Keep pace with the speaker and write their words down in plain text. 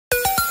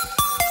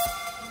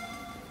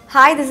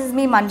Hi, this is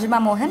me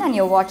Manjima Mohan and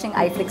you're watching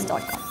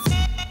iFlickz.com.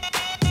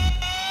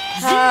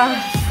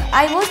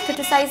 I was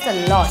criticized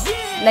a lot.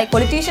 Like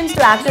politicians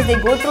to actors, they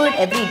go through it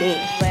every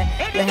day. Where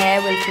your hair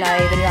will fly,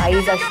 then your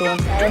eyes are shown.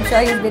 I'm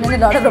sure he's been in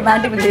a lot of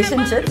romantic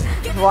relationships.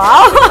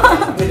 Wow!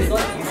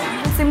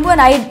 Simbu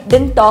and I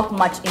didn't talk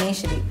much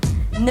initially.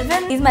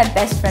 Nivin is my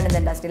best friend in the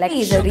industry. Like,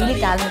 he's a really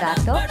talented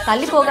actor.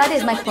 Talli Pogade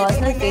is my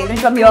personal favorite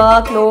from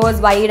your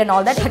close, wide and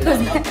all that.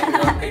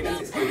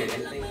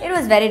 It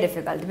was very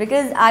difficult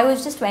because I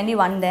was just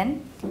 21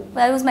 then.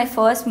 That was my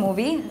first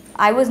movie.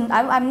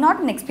 I'm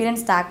not an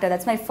experienced actor.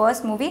 That's my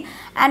first movie.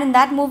 And in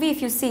that movie,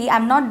 if you see,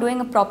 I'm not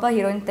doing a proper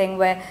heroine thing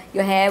where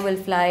your hair will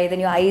fly, then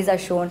your eyes are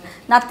shown.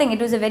 Nothing. It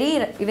was a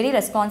very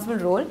responsible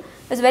role.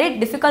 It was a very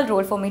difficult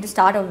role for me to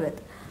start off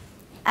with.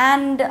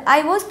 And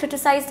I was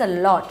criticized a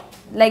lot.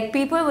 Like,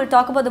 people will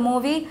talk about the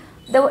movie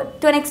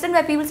to an extent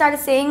where people started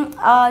saying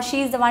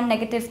she's the one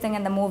negative thing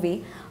in the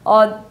movie,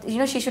 or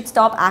she should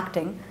stop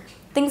acting.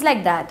 Things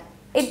like that.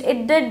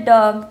 It did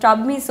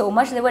trouble me so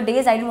much. There were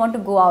days I didn't want to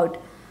go out.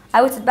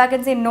 I would sit back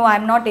and say, no,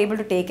 I'm not able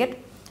to take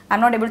it. I'm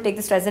not able to take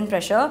the stress and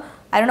pressure.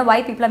 I don't know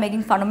why people are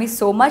making fun of me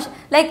so much.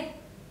 Like,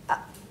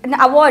 an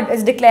award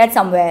is declared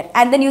somewhere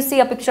and then you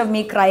see a picture of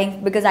me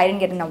crying because I didn't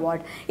get an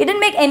award. It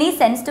didn't make any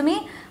sense to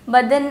me,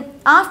 but then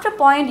after a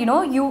point,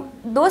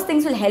 those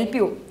things will help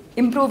you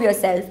improve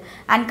yourself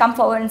and come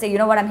forward and say, you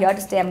know what, I'm here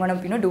to stay, I'm going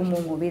to do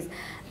more movies.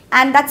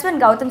 And that's when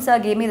Gautam sir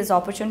gave me this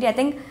opportunity. I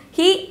think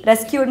he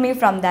rescued me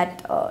from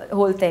that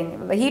whole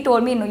thing. He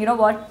told me, no, you know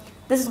what,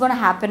 this is going to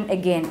happen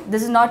again.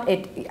 This is not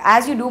it.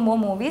 As you do more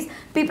movies,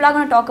 people are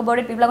going to talk about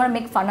it, people are going to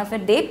make fun of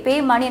it. They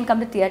pay money and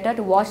come to theatre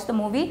to watch the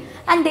movie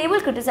and they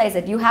will criticize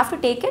it. You have to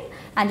take it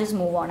and just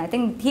move on. I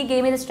think he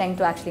gave me the strength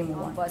to actually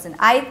move on.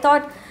 I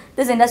thought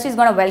this industry is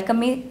going to welcome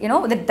me,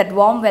 that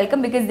warm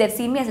welcome, because they've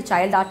seen me as a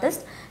child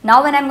artist.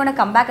 Now when I'm going to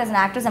come back as an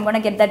actress, I'm going to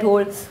get that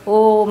whole,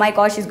 oh my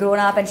gosh, she's grown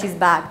up and she's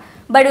back.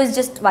 But it was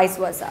just vice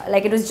versa.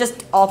 Like, it was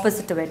just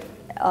opposite to it.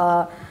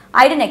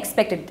 I didn't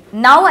expect it.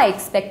 Now I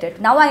expect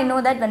it. Now I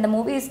know that when the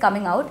movie is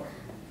coming out,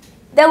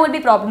 there will be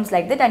problems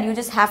like that and you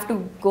just have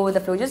to go with the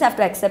flow. You just have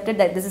to accept it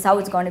that this is how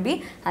it's going to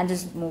be and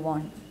just move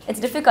on. It's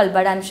difficult,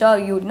 but I'm sure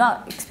you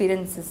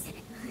experience this.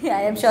 Yeah,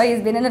 I'm sure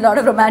he's been in a lot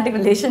of romantic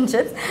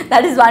relationships.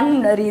 That is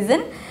one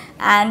reason.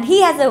 And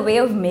he has a way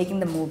of making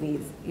the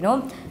movies,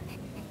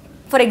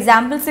 For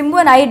example,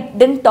 Simbu and I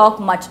didn't talk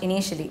much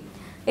initially.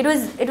 It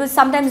was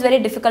sometimes very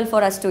difficult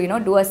for us to,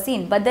 do a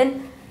scene. But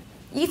then,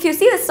 if you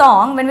see the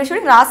song, when we're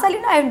shooting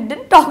Rasaali, I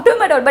didn't talk to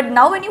him at all. But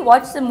now when you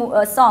watch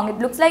the song, it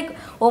looks like,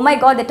 oh my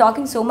God, they're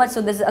talking so much,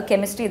 so there's a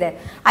chemistry there.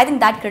 I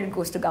think that credit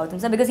goes to Gautam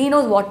sir because he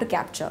knows what to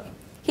capture.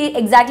 He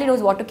exactly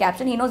knows what to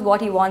capture. He knows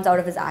what he wants out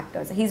of his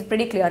actors. He's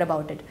pretty clear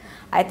about it.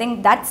 I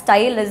think that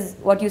style is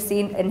what you see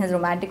in his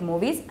romantic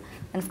movies,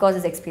 and of course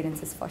his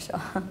experiences for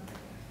sure.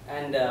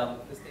 And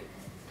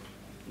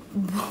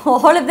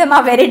all of them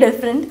are very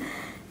different.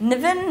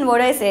 Nivin, what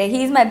do I say?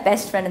 He's my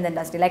best friend in the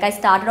industry. Like, I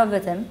started off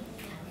with him.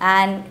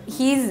 And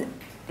he's,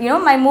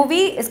 my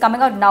movie is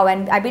coming out now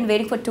and I've been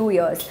waiting for 2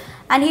 years.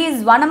 And he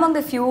is one among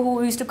the few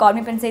who used to call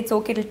me up and say, it's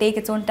okay, it'll take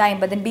its own time,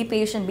 but then be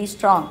patient, be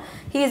strong.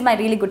 He is my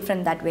really good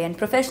friend that way. And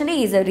professionally,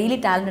 he's a really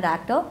talented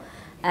actor.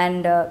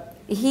 And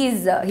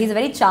he's a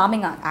very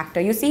charming actor.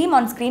 You see him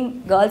on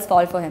screen, girls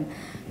fall for him.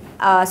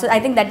 So I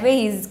think that way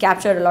he's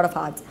captured a lot of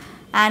hearts.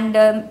 And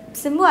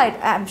Simbu,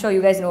 I'm sure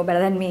you guys know better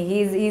than me.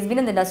 He's been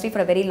in the industry for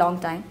a very long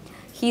time.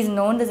 He's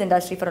known this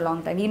industry for a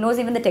long time. He knows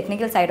even the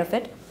technical side of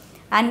it.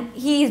 And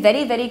he is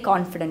very, very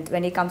confident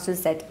when he comes to the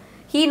set.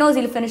 He knows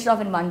he'll finish it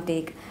off in one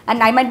take.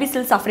 And I might be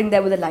still suffering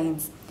there with the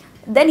lines.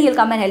 Then he'll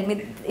come and help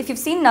me. If you've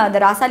seen the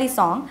Rasaali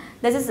song,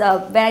 there's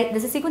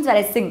a sequence where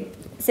I sing,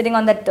 sitting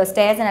on that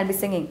stairs and I'll be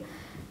singing.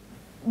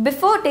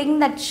 Before taking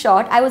that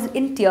shot, I was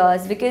in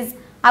tears because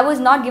I was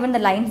not given the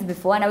lines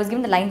before and I was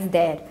given the lines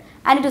there.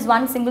 And it was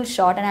one single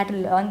shot and I had to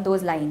learn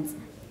those lines.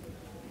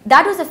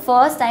 That was the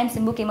first time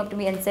Simbu came up to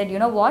me and said, you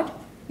know what,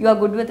 you are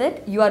good with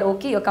it, you are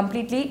okay, you're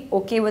completely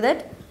okay with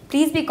it.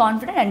 Please be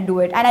confident and do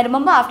it. And I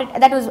remember after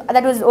that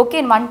was okay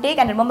in one take,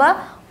 and I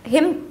remember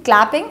him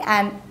clapping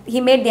and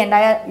he made the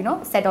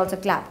entire set also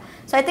clap.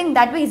 So I think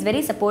that way he's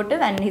very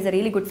supportive and he's a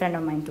really good friend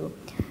of mine too.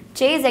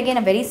 Che is again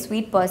a very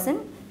sweet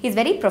person. He's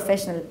very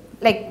professional.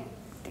 Like,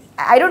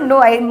 I don't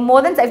know,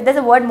 if there's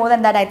a word more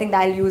than that, I think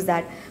I'll use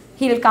that.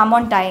 He'll come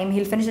on time,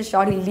 he'll finish his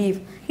shot, he'll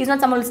leave. He's not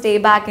someone who'll stay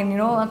back and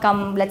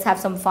come, let's have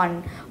some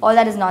fun. All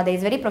that is not there.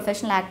 He's a very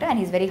professional actor and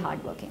he's very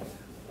hardworking.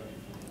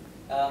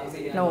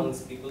 No.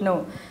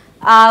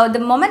 The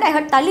moment I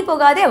heard Talli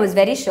Pogade, I was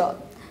very sure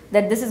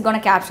that this is going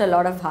to capture a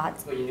lot of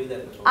hearts. So you knew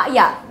that before?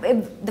 Yeah.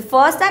 The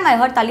first time I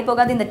heard Talli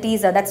Pogade in the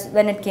teaser, that's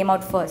when it came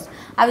out first.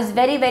 I was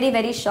very, very,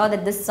 very sure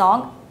that this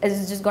song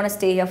is just going to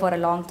stay here for a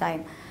long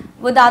time.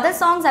 With the other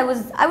songs, I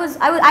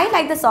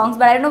like the songs,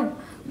 but I don't know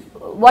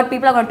what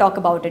people are going to talk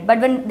about it. But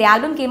when the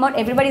album came out,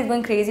 everybody is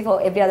going crazy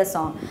for every other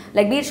song.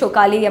 Like, be it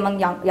Shokali among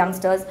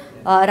youngsters,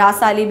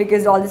 Rasaali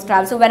because all this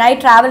travel. So when I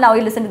travel now, I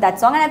listen to that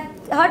song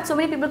and heard so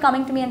many people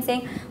coming to me and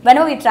saying,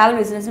 whenever we travel,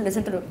 we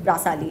listen to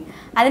Rasaali.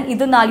 And then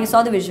Idunal, you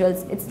saw the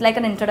visuals. It's like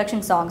an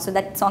introduction song, so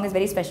that song is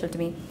very special to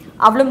me.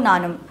 Avlum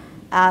Nanam,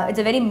 it's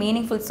a very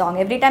meaningful song.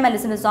 Every time I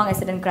listen to the song, I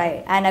sit and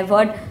cry. And I've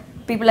heard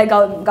people like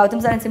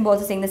Gautam sir and Simbu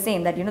also saying the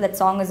same, that that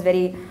song is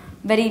very,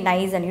 very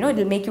nice, and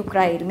it'll make you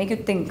cry, it'll make you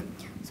think.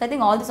 So I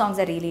think all the songs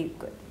are really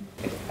good.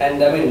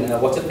 And I mean,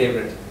 what's your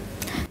favorite?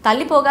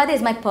 Thalli Pogade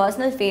is my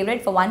personal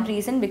favorite for one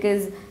reason,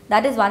 because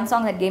that is one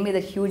song that gave me the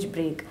huge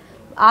break.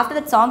 After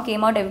that song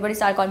came out, everybody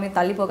started calling me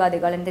Thalli Pogade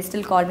girl, and they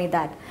still call me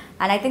that.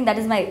 And I think that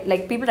is my,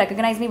 like, people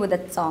recognize me with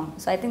that song.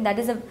 So I think that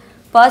is a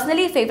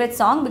personally favorite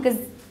song because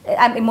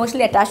I'm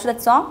emotionally attached to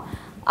that song.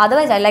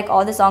 Otherwise, I like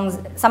all the songs.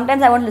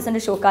 Sometimes I want to listen to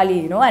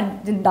Shokali,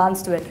 and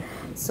dance to it.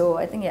 So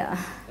I think, yeah.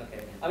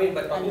 Okay. I mean,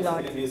 but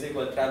obviously music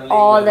while traveling,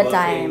 all the working,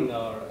 time.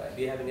 Or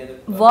do you have any other?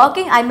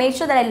 Working, I made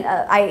sure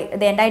that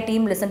the entire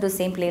team listened to the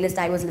same playlist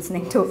I was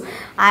listening to.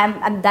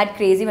 I'm that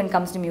crazy when it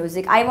comes to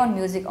music. I want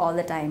music all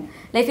the time.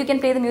 Like, if you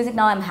can play the music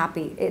now, I'm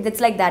happy. It's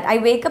like that. I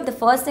wake up, the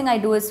first thing I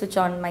do is switch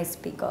on my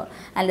speaker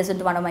and listen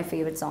to one of my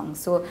favorite songs.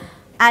 So,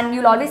 and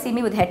you'll always see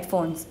me with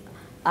headphones.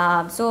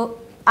 So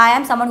I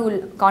am someone who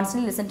will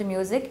constantly listen to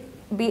music.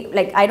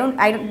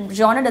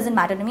 Genre doesn't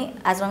matter to me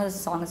as long as the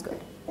song is good.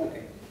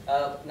 Okay.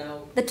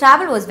 Now the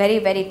travel was very,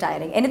 very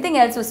tiring. Anything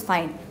else was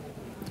fine.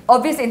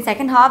 Obviously, in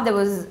second half there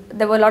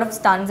were a lot of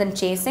stunts and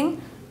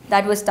chasing.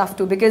 That was tough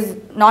too, because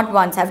not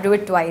once, I have to do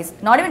it twice.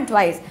 Not even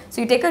twice.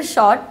 So you take a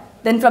shot,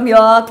 then from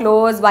here,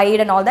 close, wide,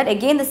 and all that.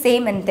 Again, the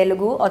same in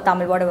Telugu or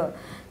Tamil, whatever.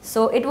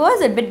 So it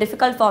was a bit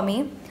difficult for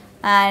me.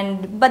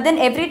 But then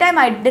every time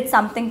I did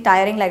something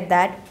tiring like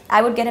that,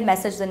 I would get a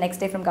message the next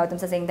day from Gautam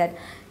sir saying that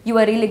you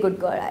are a really good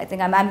girl. I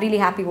think I'm really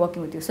happy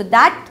working with you. So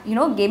that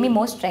gave me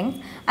more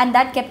strength, and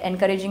that kept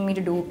encouraging me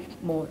to do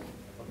more.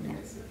 okay.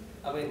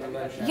 I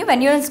mean,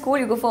 When you're in school,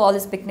 you go for all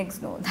these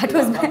picnics. No, that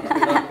was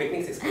not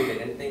picnics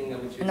excluded. Anything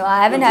which is, no,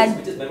 I haven't had.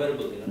 Which is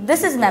memorable.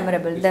 This is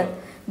memorable.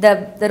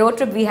 The road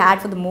trip we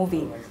had for the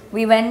movie.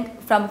 We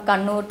went from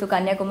Kannur to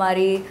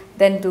Kanyakumari,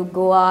 then to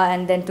Goa,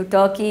 and then to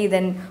Turkey,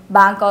 then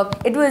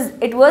Bangkok. It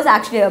was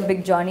actually a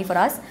big journey for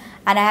us,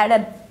 and I had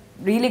a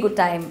really good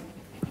time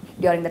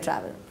during the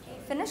travel.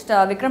 I finished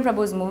Vikram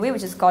Prabhu's movie,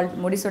 which is called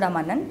Mudisuda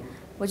Mannan,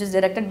 which is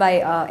directed by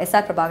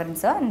S.R. Prabhakaran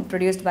sir and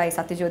produced by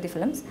Satyajyoti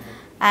Films.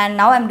 And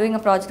now I'm doing a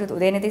project with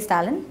Udayanidhi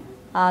Stalin.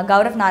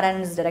 Gaurav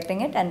Narayanan is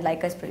directing it, and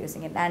Laika is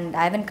producing it. And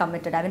I haven't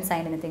committed, I haven't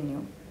signed anything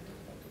new.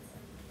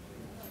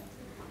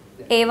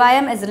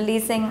 AYM is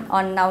releasing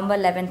on November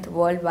 11th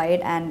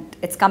worldwide, and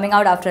it's coming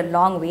out after a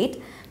long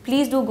wait.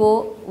 Please do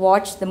go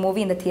watch the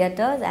movie in the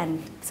theatres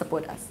and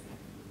support us.